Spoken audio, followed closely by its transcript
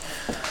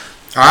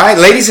All right,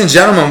 ladies and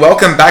gentlemen,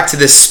 welcome back to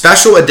this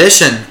special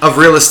edition of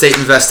Real Estate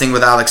Investing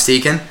with Alex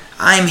Deacon.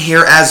 I'm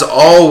here, as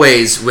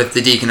always, with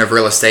the Deacon of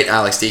Real Estate,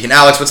 Alex Deacon.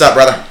 Alex, what's up,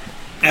 brother?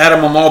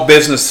 Adam, I'm all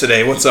business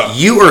today. What's up?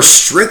 You are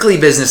strictly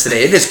business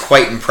today. It is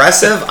quite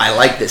impressive. I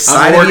like this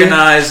side I'm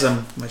organized.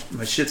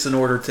 My shit's in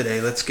order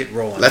today. Let's get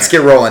rolling.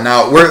 Get rolling.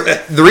 Now,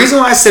 the reason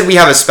why I said we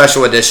have a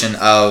special edition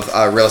of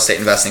Real Estate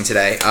Investing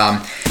today,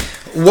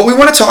 what we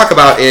want to talk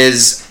about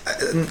is...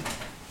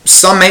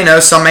 some may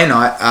know, some may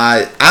not.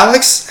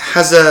 Alex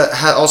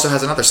also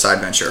has another side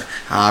venture,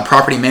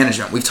 property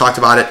management. We've talked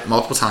about it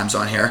multiple times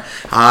on here.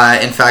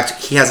 In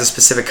fact, he has a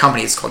specific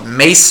company. It's called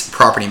Mace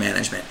Property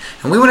Management.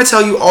 And we want to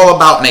tell you all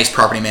about Mace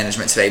Property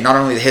Management today. Not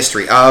only the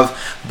history of,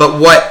 but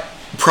what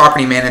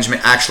property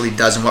management actually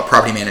does and what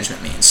property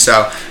management means.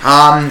 So,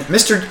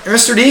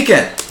 Mr.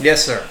 Deacon.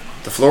 Yes, sir.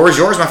 The floor is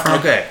yours, my friend.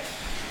 Okay.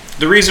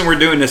 The reason we're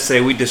doing this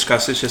today, we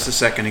discussed this just a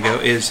second ago,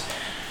 is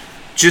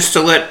just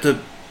to let the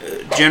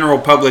general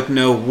public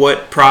know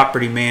what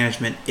property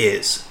management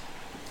is,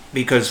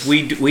 because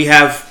we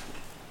have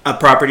a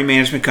property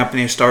management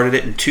company. I started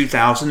it in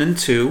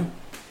 2002,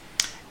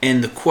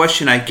 and the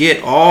question I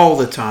get all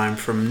the time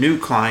from new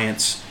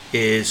clients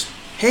is,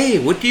 hey,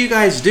 what do you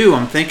guys do?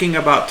 I'm thinking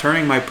about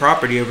turning my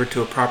property over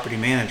to a property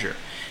manager.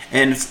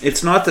 And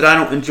it's not that I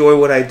don't enjoy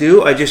what I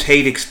do, I just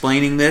hate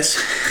explaining this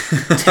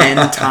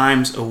 10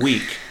 times a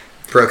week.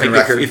 Broken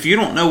record. If you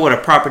don't know what a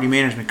property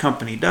management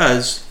company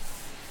does,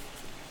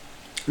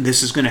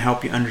 this is going to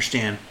help you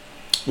understand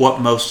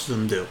what most of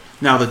them do.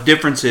 Now, the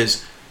difference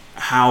is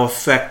how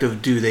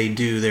effective do they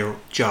do their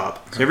job.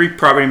 Okay. Every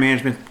property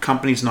management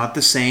company is not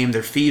the same.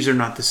 Their fees are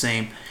not the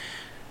same.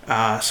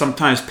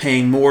 Sometimes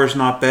paying more is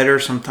not better.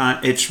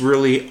 Sometimes it's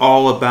really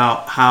all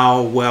about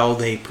how well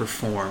they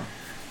perform.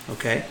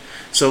 Okay?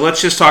 So let's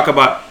just talk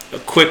about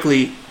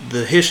quickly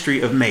the history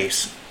of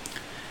Mace.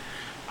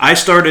 I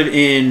started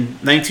in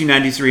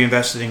 1993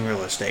 investing in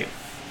real estate.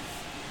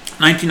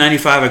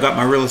 1995, I got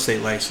my real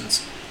estate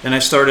license. Then I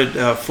started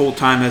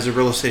full-time as a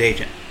real estate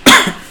agent.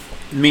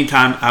 In the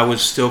meantime, I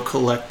was still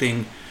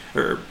collecting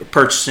or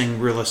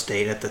purchasing real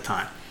estate at the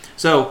time.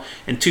 So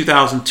in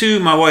 2002,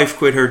 my wife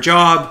quit her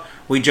job.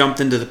 We jumped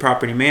into the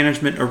property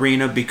management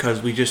arena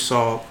because we just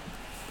saw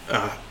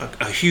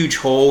a huge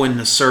hole in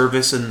the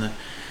service and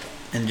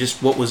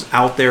just what was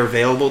out there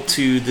available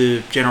to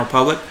the general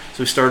public.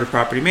 So we started a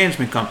property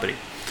management company.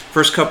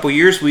 First couple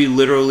years, we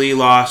literally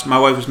lost. My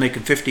wife was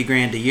making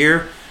 $50,000 a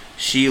year.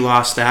 She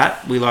lost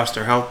that. We lost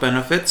our health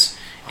benefits,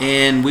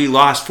 and we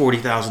lost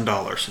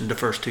 $40,000 in the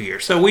first 2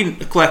 years. So we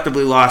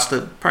collectively lost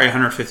probably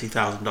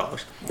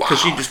 $150,000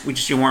 because we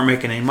just weren't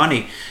making any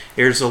money.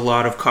 There's a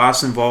lot of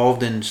costs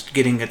involved in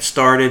getting it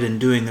started and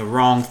doing the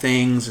wrong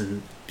things,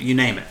 and you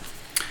name it.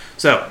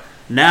 So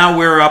now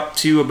we're up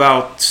to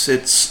about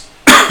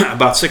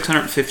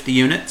 650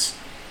 units.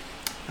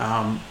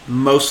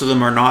 Most of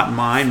them are not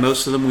mine.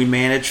 Most of them we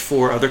manage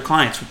for other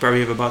clients. We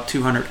probably have about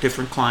 200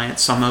 different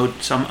clients. Some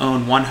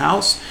own one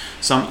house.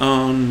 Some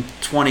own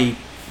 20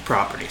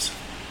 properties.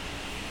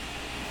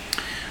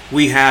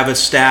 We have a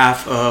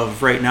staff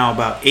of right now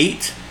about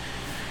 8,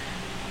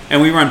 and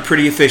we run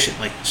pretty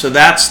efficiently. So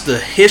that's the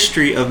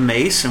history of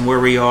Mace and where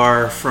we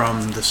are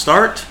from the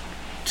start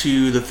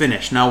to the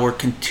finish. Now we're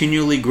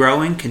continually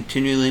growing,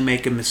 continually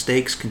making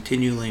mistakes,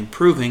 continually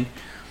improving.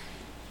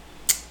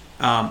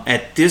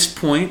 At this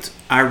point,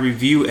 I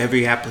review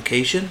every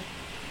application.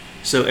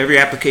 So every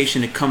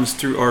application that comes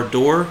through our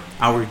door,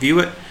 I'll review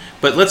it.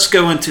 But let's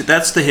go into,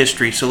 that's the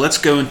history. So let's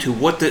go into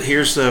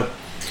here's the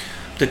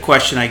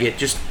question I get.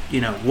 Just,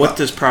 what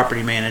does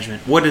property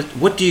management, what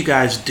do you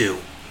guys do?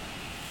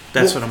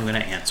 That's what I'm going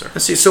to answer.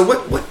 Let's see. So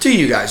what do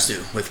you guys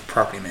do with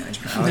property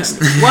management, Alex?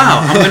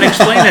 Wow, I'm going to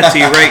explain that to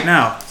you right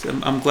now.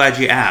 I'm glad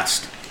you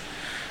asked.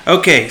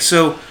 Okay,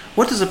 so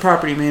what does a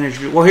property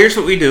manager do? Well, here's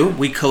what we do.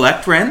 We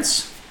collect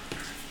rents.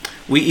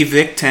 We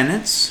evict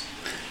tenants.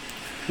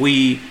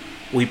 We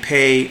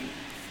pay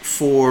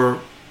for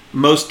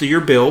most of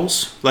your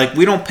bills. Like,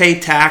 we don't pay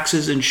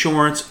taxes,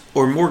 insurance,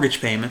 or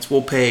mortgage payments.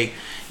 We'll pay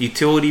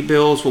utility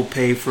bills. We'll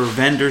pay for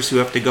vendors who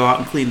have to go out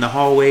and clean the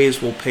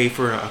hallways. We'll pay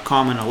for a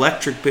common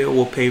electric bill.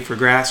 We'll pay for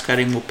grass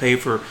cutting. We'll pay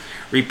for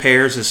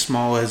repairs as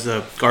small as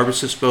a garbage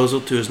disposal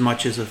to as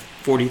much as a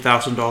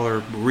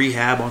 $40,000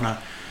 rehab on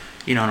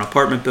an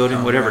apartment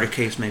building, whatever the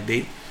case may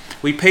be.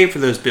 We pay for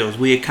those bills.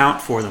 We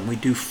account for them. We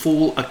do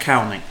full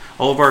accounting.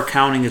 All of our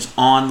accounting is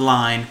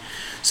online,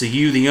 so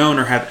you, the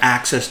owner, have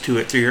access to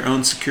it through your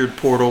own secured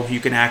portal. You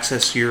can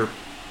access your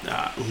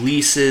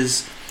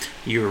leases,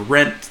 your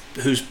rent,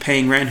 who's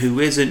paying rent, who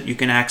isn't. You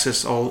can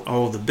access all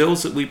of the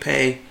bills that we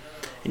pay,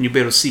 and you'll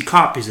be able to see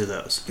copies of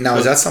those. Now,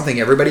 is that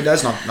something everybody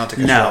does? Not to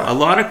control. No, a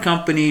lot of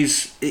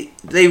companies,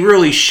 they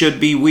really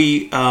should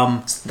be.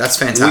 That's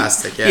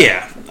fantastic.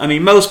 Yeah. I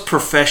mean, most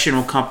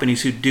professional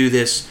companies who do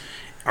this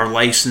are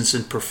licensed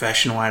and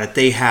professional at it.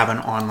 They have an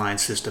online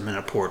system and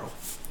a portal.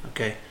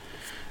 Okay,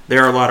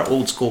 there are a lot of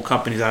old school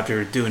companies out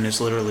there doing this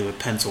literally with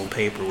pencil and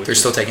paper. Which they're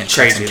still taking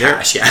checks and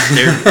cash.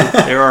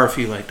 There are a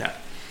few like that.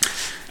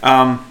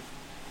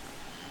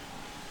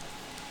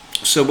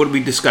 So what did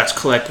we discuss?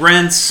 Collect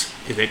rents,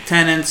 evict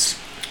tenants,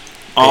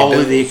 all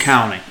of the bills.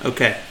 accounting.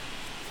 Okay.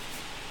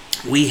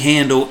 We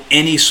handle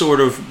any sort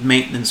of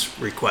maintenance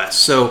request.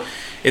 So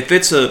if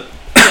it's a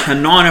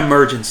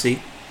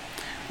non-emergency,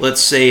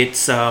 let's say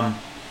it's,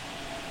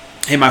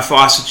 hey, my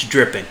faucet's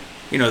dripping.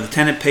 The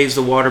tenant pays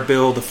the water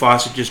bill, the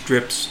faucet just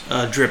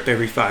drip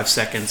every 5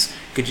 seconds.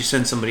 Could you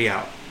send somebody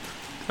out?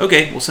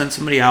 Okay, we'll send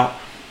somebody out.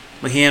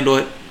 We handle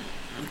it.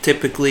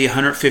 Typically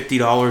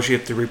 $150. You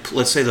have to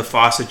let's say the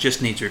faucet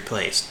just needs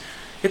replaced.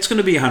 It's going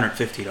to be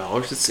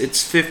 $150.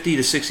 It's $50 to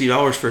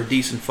 $60 for a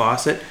decent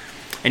faucet,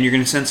 and you're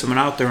going to send someone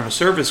out there on a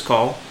service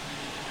call.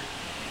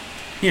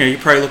 You're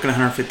probably looking at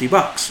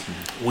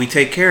 $150. We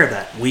take care of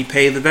that. We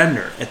pay the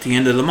vendor. At the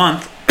end of the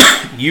month,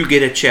 you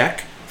get a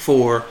check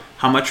for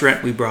how much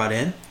rent we brought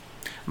in,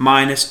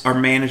 minus our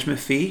management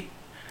fee,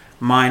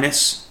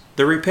 minus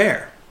the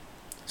repair.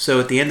 So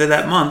at the end of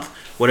that month,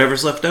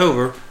 whatever's left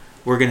over,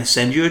 we're going to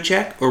send you a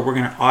check, or we're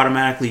going to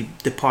automatically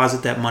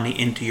deposit that money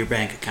into your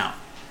bank account.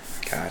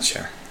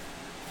 Gotcha.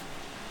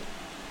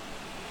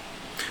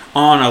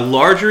 On a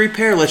larger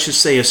repair, let's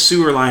just say a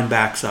sewer line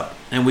backs up,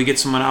 and we get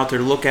someone out there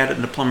to look at it,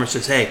 and the plumber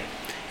says, hey,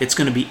 it's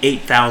going to be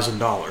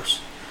 $8,000.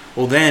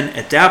 Well, then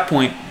at that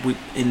point,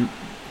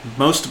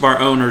 most of our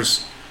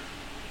owners,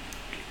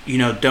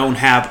 don't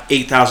have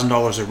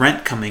 $8,000 of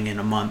rent coming in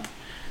a month.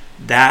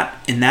 In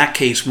that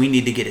case, we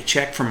need to get a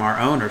check from our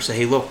owner. Say,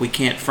 hey, look, we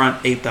can't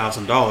front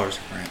 $8,000.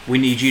 Right. We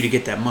need you to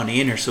get that money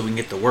in here so we can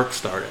get the work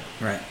started.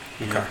 Right.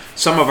 Okay.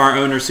 Some of our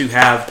owners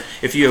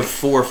if you have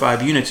 4 or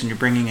 5 units and you're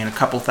bringing in a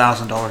couple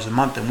 $1,000s a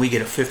month, and we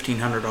get a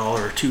 $1,500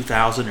 or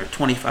 $2,000 or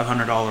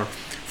 $2,500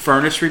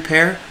 furnace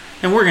repair,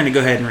 and we're going to go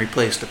ahead and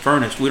replace the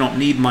furnace. We don't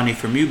need money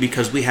from you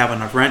because we have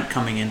enough rent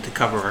coming in to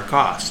cover our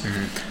costs.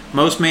 Mm-hmm.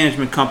 Most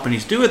management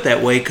companies do it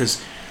that way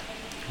because,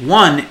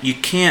 one, you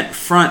can't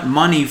front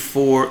money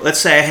for, let's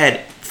say I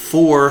had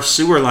 4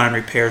 sewer line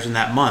repairs in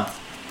that month,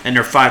 and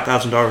they're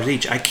 $5,000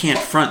 each. I can't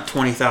front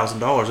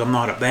 $20,000. I'm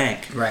not a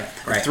bank. Right.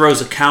 It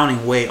throws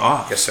accounting way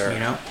off. Yes,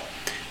 sir.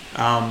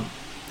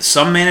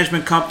 Some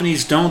management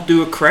companies don't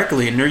do it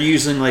correctly, and they're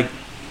using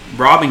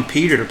robbing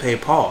Peter to pay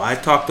Paul. I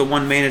talked to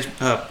one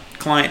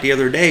client the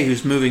other day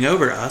who's moving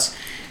over to us.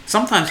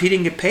 Sometimes he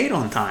didn't get paid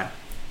on time,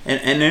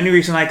 and the only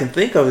reason I can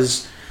think of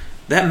is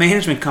that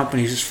management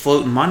company is just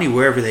floating money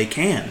wherever they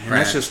can,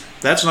 and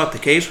that's not the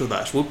case with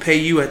us. We'll pay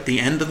you at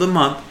the end of the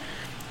month,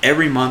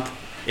 every month.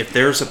 If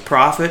there's a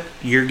profit,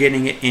 you're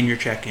getting it in your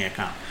checking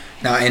account.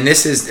 Now, and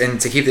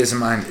to keep this in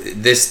mind,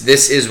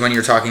 this is when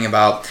you're talking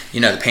about,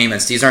 the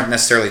payments. These aren't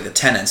necessarily the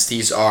tenants.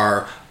 These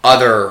are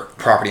other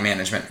property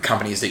management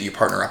companies that you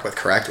partner up with,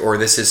 correct? Or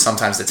this is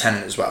sometimes the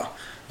tenant as well,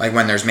 like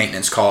when there's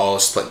maintenance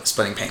calls,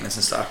 splitting payments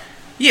and stuff.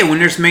 Yeah, when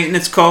there's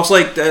maintenance calls,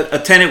 like a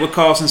tenant would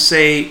call us and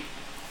say,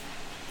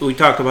 we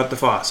talked about the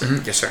faucet.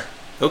 Mm-hmm. Yes, sir.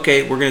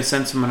 Okay, we're going to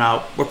send someone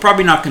out. We're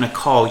probably not going to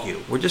call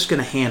you. We're just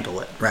going to handle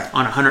it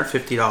on a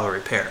 $150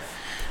 repair.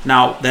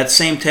 Now, that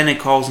same tenant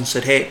calls and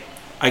said, hey,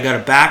 I got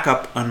a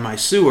backup on my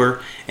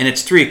sewer, and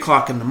it's 3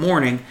 o'clock in the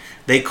morning.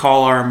 They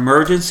call our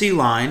emergency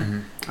line.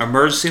 Mm-hmm. Our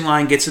emergency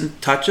line gets in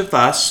touch with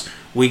us.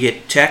 We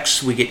get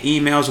texts, we get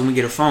emails, and we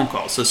get a phone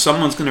call. So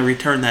someone's going to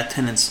return that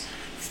tenant's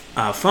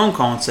phone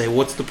call and say,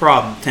 what's the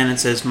problem? Tenant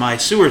says, my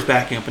sewer's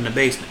backing up in the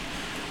basement.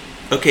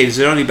 Okay, does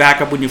it only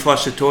back up when you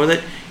flush the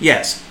toilet?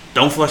 Yes.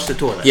 Don't flush the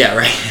toilet. Yeah,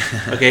 right.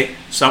 Okay,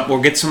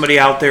 we'll get somebody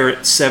out there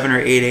at 7 or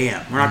 8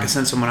 a.m. We're not going to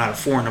send someone out at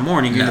 4 in the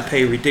morning. You're going to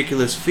pay a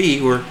ridiculous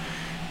fee. Or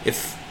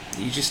if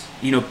you just,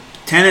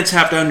 tenants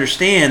have to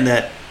understand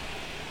that,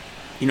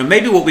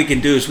 maybe what we can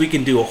do is we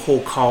can do a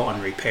whole call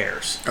on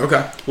repairs.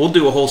 Okay. We'll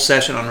do a whole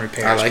session on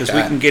repairs because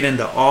we can get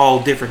into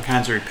all different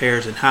kinds of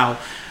repairs and how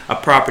a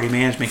property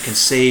management can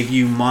save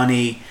you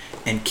money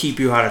and keep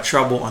you out of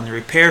trouble on the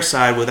repair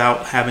side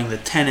without having the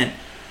tenant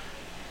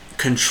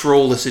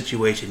control the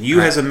situation.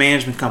 You as a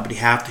management company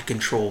have to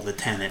control the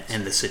tenant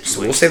and the situation. So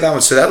we'll say that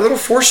one. So that little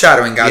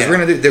foreshadowing, guys. Yeah. We're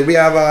gonna do. We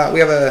have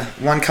a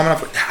one coming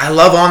up. I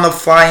love on the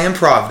fly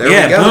improv. There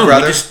we go, boom,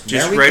 brother. Just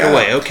right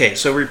away. Okay,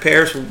 so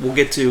repairs. We'll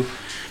get to.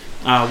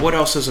 What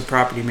else does a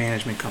property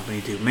management company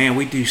do? Man,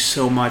 we do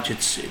so much.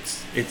 It's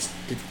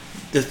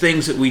the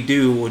things that we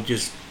do will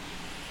just.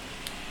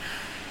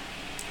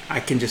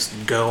 I can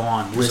just go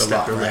on list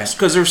after list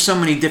because there's so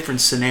many different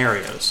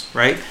scenarios,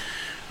 right?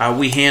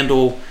 We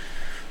handle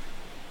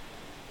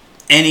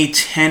any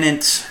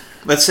tenant.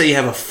 Let's say you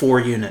have a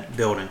 4-unit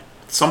building.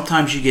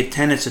 Sometimes you get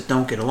tenants that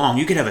don't get along.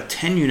 You could have a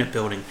 10-unit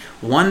building.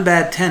 One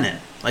bad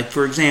tenant, like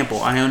for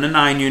example, I own a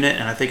 9-unit,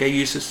 and I think I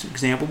used this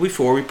example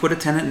before. We put a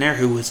tenant in there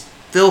who was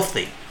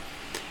filthy,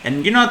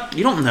 and you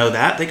don't know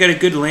that. They got a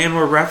good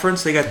landlord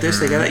reference. They got this.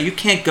 They got that. You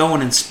can't go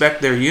and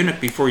inspect their unit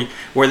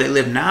where they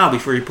live now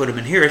before you put them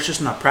in here. It's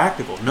just not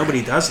practical.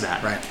 Nobody does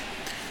that. Right.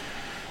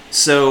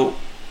 So,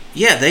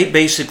 yeah, they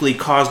basically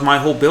caused my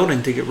whole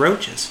building to get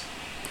roaches.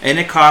 And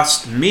it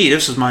cost me,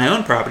 this is my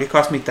own property, it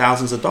cost me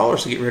thousands of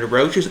dollars to get rid of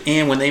roaches.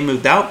 And when they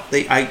moved out,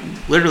 I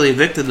literally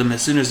evicted them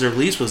as soon as their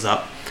lease was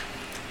up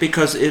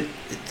because they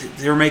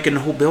were making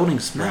the whole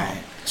building smell.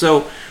 Right.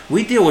 So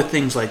we deal with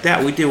things like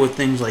that. We deal with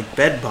things like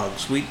bed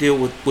bugs. We deal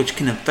with which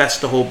can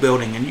infest the whole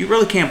building, and you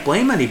really can't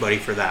blame anybody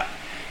for that.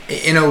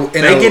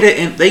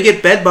 They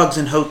get bed bugs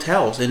in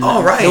hotels, in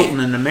the Hilton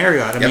and the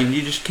Marriott. I mean,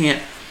 you just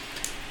can't.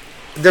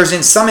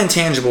 Some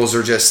intangibles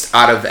are just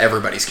out of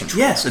everybody's control.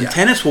 Yes, and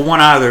tenants will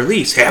want out of their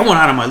lease. Hey, I want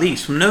out of my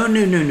lease. No.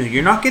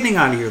 You're not getting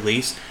out of your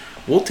lease.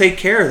 We'll take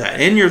care of that.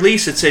 In your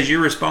lease, it says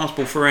you're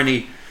responsible for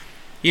any,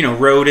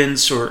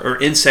 rodents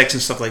or insects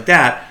and stuff like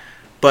that.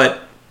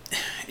 But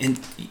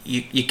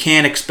you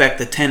can't expect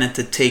the tenant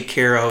to take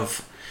care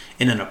of,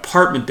 in an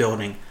apartment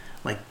building,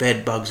 like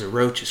bed bugs or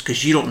roaches,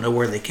 because you don't know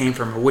where they came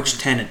from or which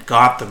tenant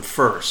got them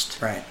first.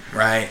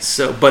 Right.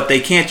 So, but they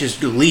can't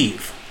just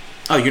leave.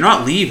 Oh, you're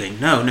not leaving.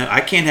 No,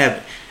 I can't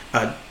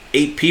have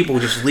 8 people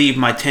just leave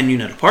my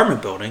 10-unit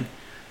apartment building.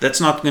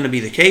 That's not going to be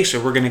the case,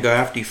 or we're going to go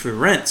after you for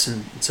rents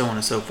and so on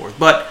and so forth.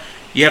 But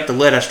you have to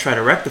let us try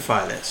to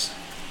rectify this.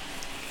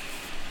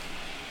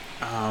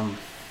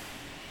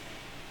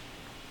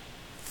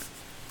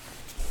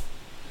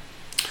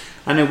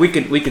 I know we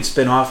could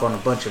spin off on a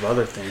bunch of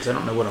other things. I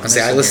don't know what I'm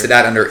missing. I listed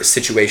that under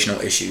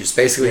situational issues.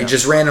 Basically,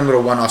 just random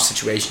little one-off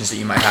situations that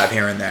you might have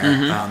here and there.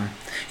 Mm-hmm.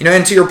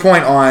 And to your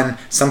point on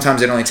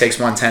sometimes it only takes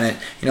one tenant.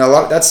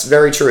 That's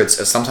very true.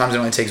 Sometimes it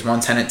only takes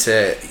one tenant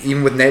to,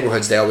 even with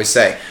neighborhoods, they always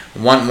say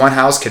one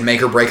house can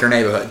make or break your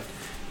neighborhood.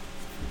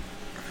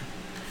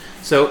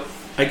 So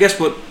I guess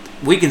what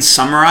we can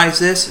summarize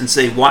this and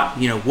say,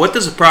 what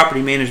does a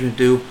property management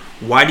do?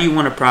 Why do you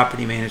want a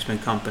property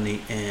management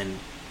company? And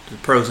the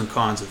pros and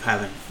cons of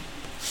having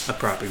a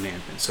property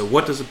management. So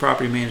what does a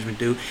property management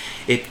do?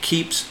 It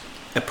keeps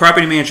a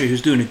property manager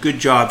who's doing a good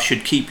job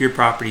should keep your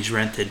properties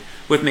rented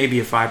with maybe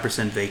a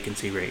 5%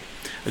 vacancy rate.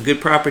 A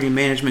good property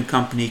management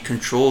company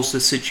controls the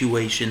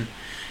situation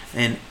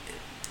and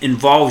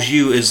involves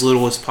you as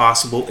little as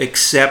possible,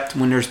 except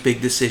when there's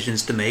big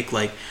decisions to make,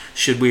 like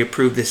should we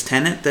approve this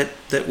tenant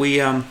that we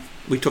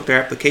took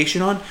their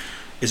application on?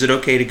 Is it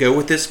okay to go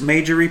with this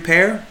major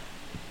repair?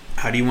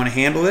 How do you want to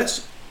handle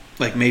this?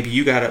 Like maybe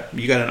you got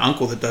an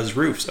uncle that does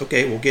roofs.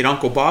 Okay, we'll get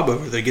Uncle Bob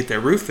over there to get their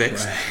roof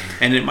fixed,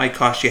 and it might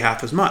cost you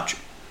half as much.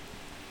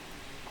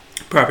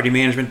 Property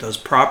management does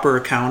proper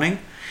accounting,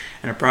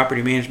 and a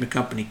property management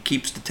company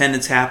keeps the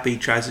tenants happy,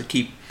 tries to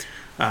keep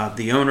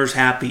the owners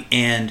happy,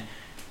 and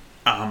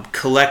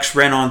collects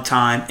rent on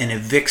time and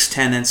evicts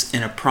tenants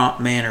in a prompt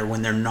manner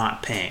when they're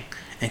not paying,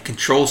 and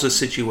controls the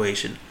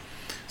situation.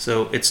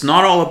 So it's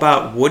not all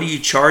about what are you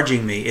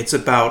charging me. It's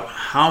about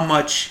how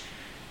much.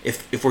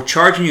 If we're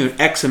charging you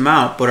an X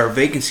amount, but our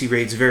vacancy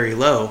rate's very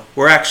low,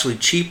 we're actually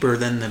cheaper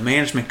than the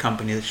management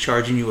company that's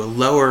charging you a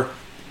lower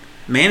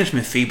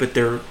management fee, but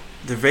their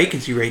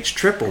vacancy rate's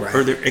triple,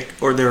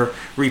 or their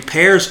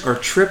repairs are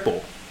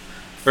triple,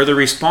 or the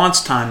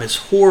response time is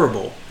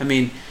horrible. I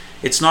mean,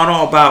 it's not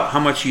all about how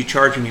much you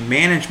charging me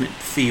management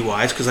fee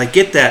wise, because I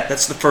get that.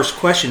 That's the first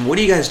question. What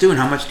do you guys do, and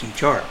how much do you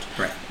charge?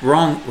 Right.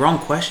 Wrong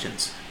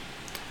questions.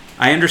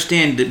 I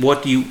understand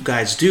what do you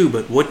guys do,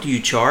 but what do you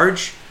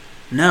charge?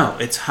 No,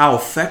 it's how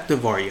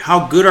effective are you?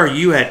 How good are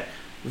you at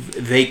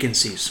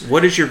vacancies?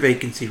 What is your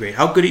vacancy rate?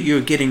 How good are you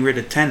at getting rid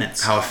of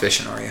tenants? How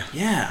efficient are you?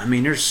 Yeah, I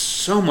mean, there's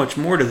so much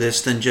more to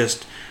this than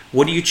just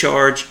what do you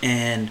charge,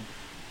 and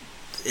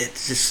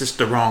it's just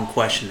the wrong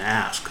question to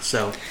ask.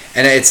 So,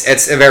 and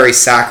it's a very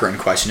saccharine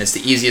question. It's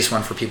the easiest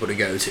one for people to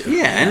go to.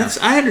 Yeah, and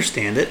I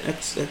understand it. I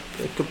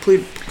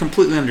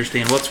completely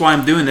understand. Well, that's why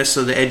I'm doing this,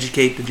 so to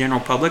educate the general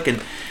public,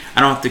 and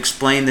I don't have to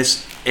explain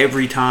this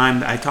every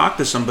time I talk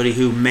to somebody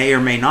who may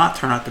or may not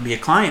turn out to be a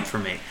client for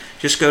me.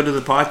 Just go to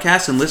the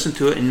podcast and listen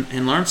to it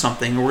and learn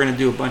something. We're going to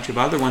do a bunch of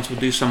other ones. We'll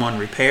do some on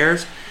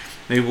repairs.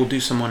 Maybe we'll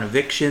do some on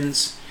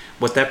evictions,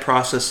 what that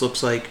process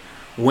looks like,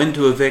 when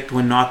to evict,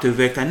 when not to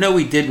evict. I know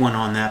we did one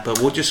on that, but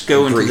we'll just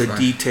go into the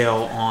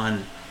detail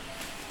on,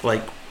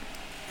 like,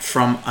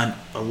 from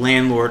a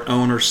landlord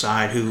owner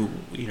side who,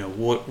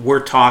 what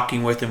we're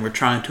talking with and we're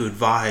trying to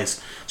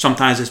advise.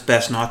 Sometimes it's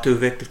best not to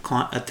evict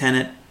a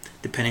tenant,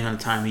 depending on the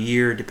time of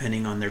year,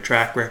 depending on their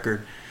track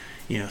record,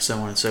 so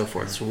on and so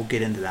forth. So we'll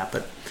get into that.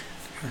 But,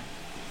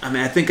 I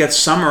mean, I think that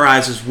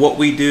summarizes what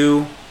we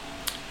do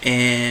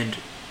and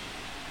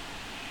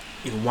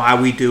why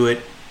we do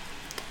it.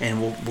 And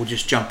we'll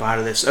just jump out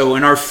of this. Oh,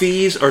 and our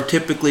fees are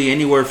typically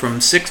anywhere from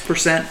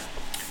 6%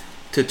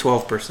 to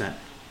 12%.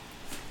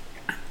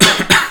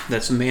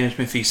 That's a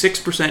management fee,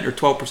 6% or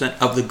 12%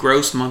 of the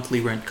gross monthly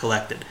rent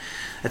collected.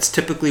 That's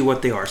typically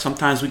what they are.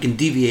 Sometimes we can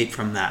deviate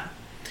from that.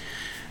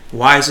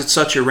 Why is it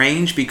such a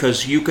range?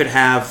 Because you could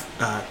have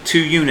 2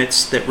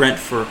 units that rent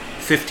for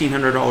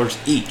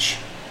 $1,500 each.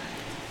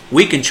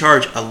 We can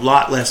charge a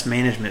lot less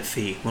management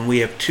fee when we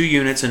have 2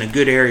 units in a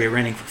good area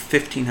renting for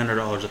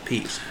 $1,500 a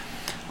piece.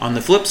 On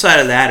the flip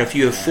side of that, if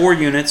you have 4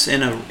 units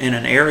in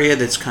an area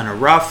that's kind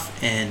of rough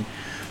and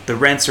the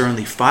rents are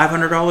only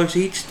 $500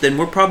 each, then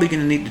we're probably going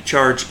to need to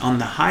charge on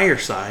the higher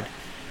side,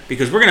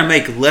 because we're going to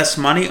make less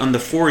money on the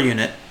 4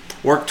 unit,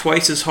 work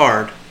twice as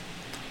hard,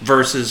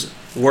 versus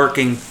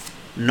working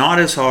not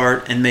as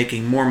hard and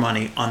making more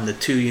money on the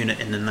 2 unit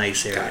in the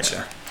nice area.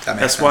 Gotcha.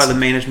 That's why the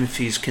management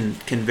fees can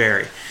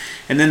vary.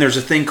 And then there's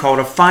a thing called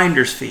a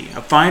finder's fee.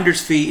 A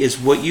finder's fee is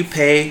what you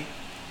pay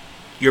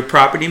your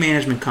property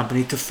management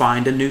company to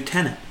find a new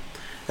tenant.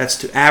 That's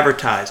to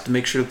advertise, to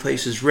make sure the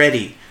place is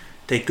ready,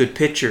 take good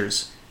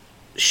pictures,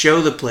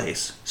 show the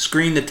place,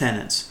 screen the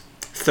tenants,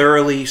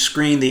 thoroughly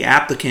screen the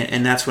applicant,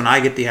 and that's when I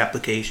get the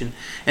application,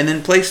 and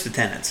then place the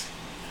tenants.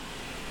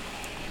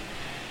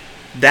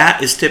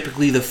 That is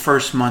typically the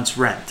first month's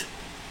rent.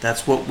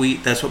 That's what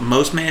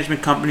most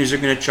management companies are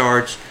going to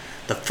charge.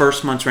 The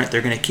first month's rent,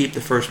 they're going to keep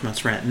the first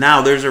month's rent.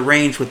 Now, there's a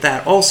range with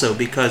that also,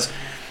 because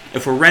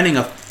if we're renting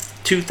a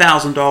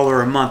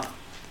 $2,000 a month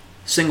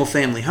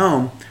single-family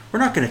home, we're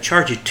not going to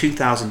charge you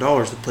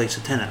 $2,000 to place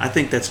a tenant. I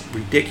think that's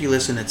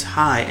ridiculous and it's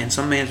high, and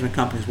some management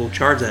companies will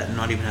charge that and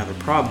not even have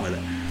a problem with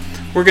it.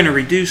 We're going to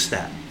reduce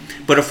that.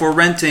 But if we're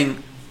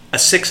renting a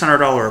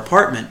 $600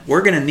 apartment,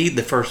 we're going to need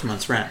the first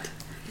month's rent.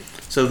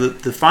 So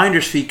the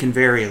finder's fee can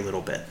vary a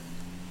little bit.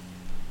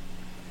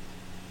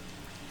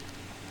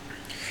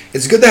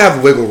 It's good to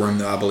have wiggle room,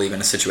 though, I believe,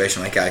 in a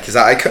situation like that, because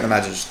I couldn't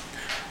imagine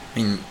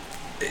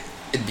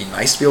it'd be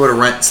nice to be able to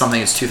rent something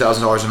that's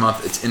 $2,000 a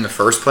month. It's in the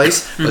first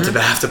place, but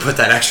to have to put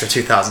that extra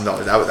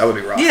 $2,000, that would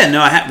be rough. Yeah,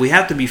 no, we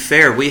have to be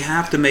fair. We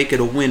have to make it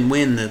a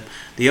win-win.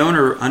 The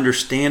owner,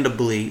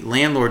 understandably,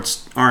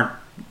 landlords aren't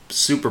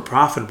super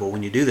profitable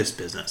when you do this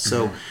business.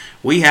 So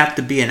we have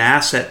to be an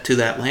asset to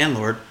that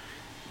landlord,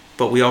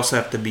 but we also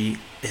have to be,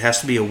 it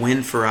has to be a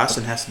win for us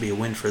and it has to be a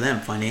win for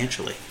them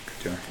financially.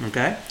 Good deal.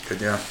 Okay? Good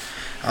deal.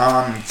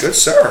 Good,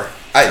 sir.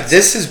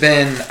 This has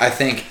been, I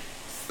think,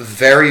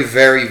 very,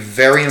 very,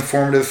 very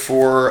informative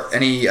for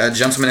any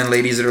gentlemen and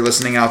ladies that are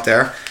listening out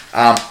there.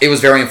 It was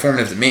very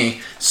informative to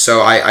me.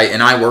 So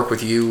I work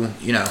with you.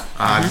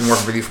 I've been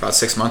working with you for about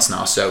 6 months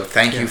now. So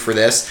thank you for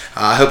this.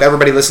 I hope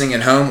everybody listening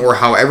at home or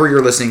however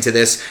you're listening to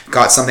this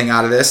got something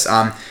out of this.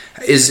 Do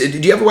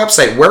you have a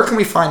website? Where can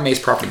we find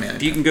Mace Property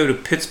Management? You can go to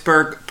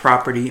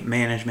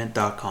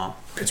PittsburghPropertyManagement.com.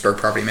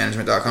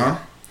 PittsburghPropertyManagement.com.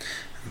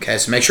 Okay,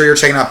 so make sure you're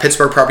checking out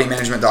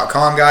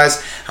PittsburghPropertyManagement.com,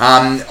 guys.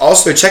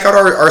 Also, check out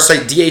our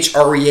site,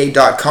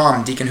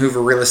 DHREA.com, Deacon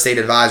Hoover Real Estate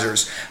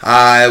Advisors.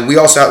 We're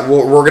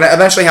going to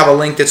eventually have a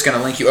link that's going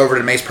to link you over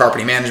to Mace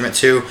Property Management,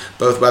 too.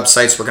 Both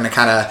websites, we're going to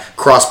kind of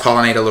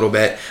cross-pollinate a little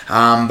bit.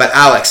 But,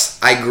 Alex,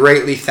 I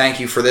greatly thank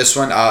you for this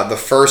one. The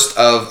first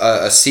of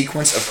a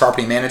sequence of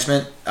property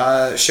management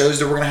shows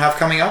that we're going to have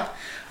coming up.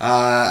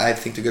 I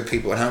think the good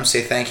people at home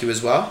say thank you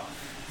as well.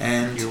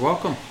 And you're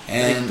welcome.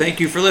 And thank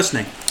you for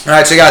listening. All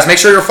right, so guys, make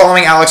sure you're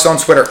following Alex on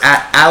Twitter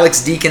at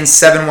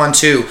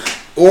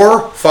AlexDeacon712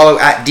 or follow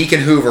at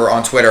Deacon Hoover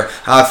on Twitter.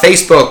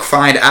 Facebook,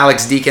 find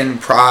Alex Deacon.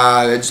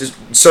 Just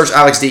search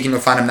Alex Deacon, you'll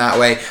find him that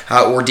way,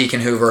 or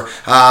Deacon Hoover.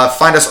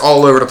 Find us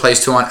all over the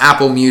place too on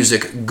Apple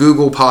Music,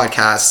 Google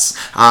Podcasts,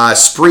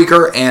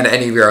 Spreaker, and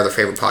any of your other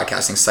favorite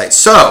podcasting sites.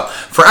 So,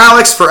 for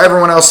Alex, for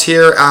everyone else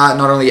here,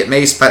 not only at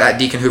Mace but at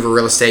Deacon Hoover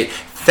Real Estate,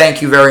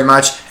 thank you very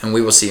much, and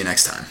we will see you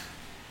next time.